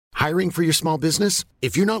Hiring for your small business?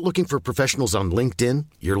 If you're not looking for professionals on LinkedIn,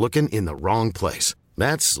 you're looking in the wrong place.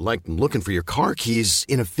 That's like looking for your car keys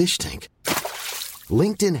in a fish tank.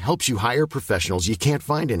 LinkedIn helps you hire professionals you can't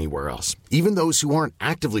find anywhere else, even those who aren't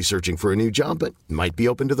actively searching for a new job but might be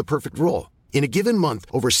open to the perfect role. In a given month,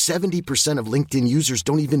 over 70% of LinkedIn users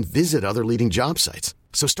don't even visit other leading job sites.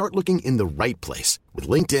 So start looking in the right place. With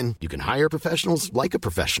LinkedIn, you can hire professionals like a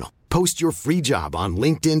professional. Post your free job on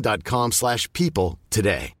linkedin.com/people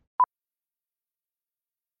today.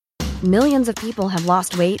 Millions of people have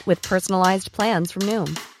lost weight with personalized plans from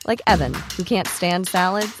Noom. Like Evan, who can't stand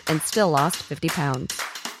salads and still lost 50 pounds.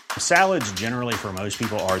 Salads generally for most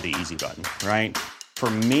people are the easy button, right? For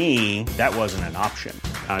me, that wasn't an option.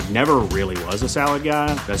 I never really was a salad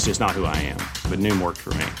guy. That's just not who I am. But Noom worked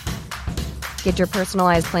for me. Get your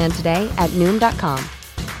personalized plan today at Noom.com.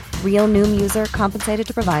 Real Noom user compensated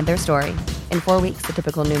to provide their story. In 4 weeks, the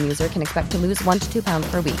typical Noom user can expect to lose 1 to 2 pounds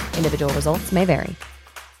per week. Individual results may vary.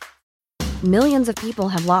 Millions of people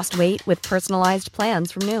have lost weight with personalized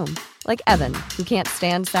plans from Noom. Like Evan, who can't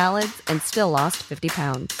stand salads and still lost 50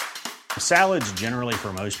 pounds. Salads generally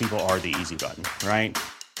for most people are the easy button, right?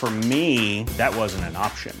 For me, that wasn't an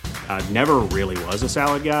option. I never really was a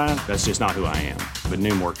salad guy. That's just not who I am. But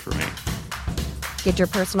Noom worked for me. Get your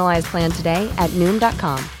personalized plan today at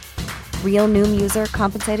Noom.com. Real Noom user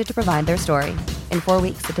compensated to provide their story. In 4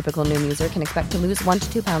 weeks, the typical Noom user can expect to lose 1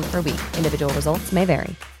 to 2 pounds per week. Individual results may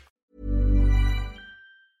vary.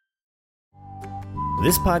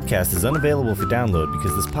 This podcast is unavailable for download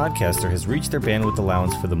because this podcaster has reached their bandwidth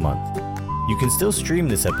allowance for the month. You can still stream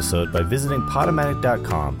this episode by visiting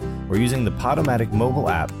Podomatic.com or using the Podomatic mobile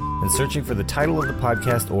app and searching for the title of the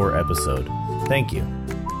podcast or episode. Thank you.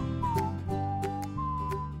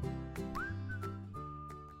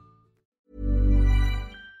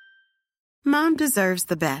 Mom deserves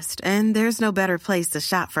the best, and there's no better place to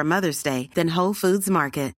shop for Mother's Day than Whole Foods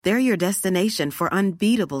Market. They're your destination for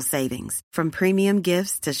unbeatable savings, from premium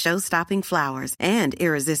gifts to show-stopping flowers and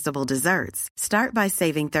irresistible desserts. Start by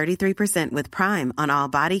saving 33% with Prime on all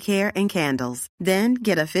body care and candles. Then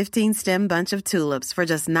get a 15-stem bunch of tulips for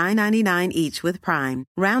just $9.99 each with Prime.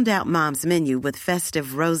 Round out Mom's menu with festive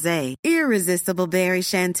rosé, irresistible berry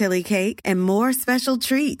chantilly cake, and more special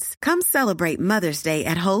treats. Come celebrate Mother's Day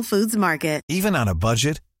at Whole Foods Market. Even on a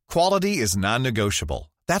budget, quality is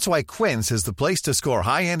non-negotiable. That's why Quince is the place to score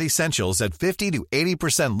high-end essentials at 50 to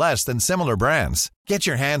 80% less than similar brands. Get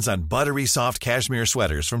your hands on buttery soft cashmere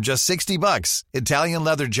sweaters from just $60, Italian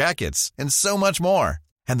leather jackets, and so much more.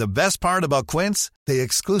 And the best part about Quince, they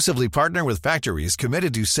exclusively partner with factories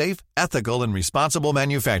committed to safe, ethical, and responsible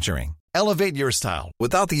manufacturing. Elevate your style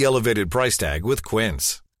without the elevated price tag with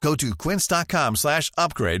Quince. Go to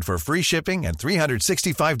quince.com/upgrade for free shipping and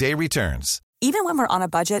 365-day returns. Even when we're on a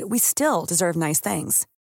budget, we still deserve nice things.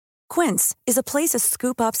 Quince is a place to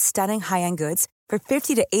scoop up stunning high-end goods for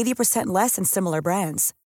 50 to 80% less than similar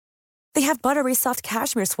brands. They have buttery soft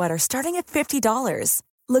cashmere sweaters starting at $50,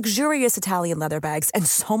 luxurious Italian leather bags, and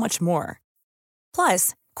so much more.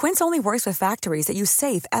 Plus, Quince only works with factories that use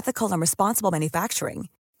safe, ethical, and responsible manufacturing.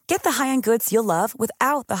 Get the high-end goods you'll love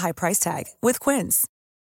without the high price tag with Quince.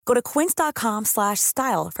 Go to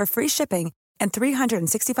quince.com/style for free shipping and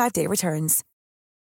 365-day returns.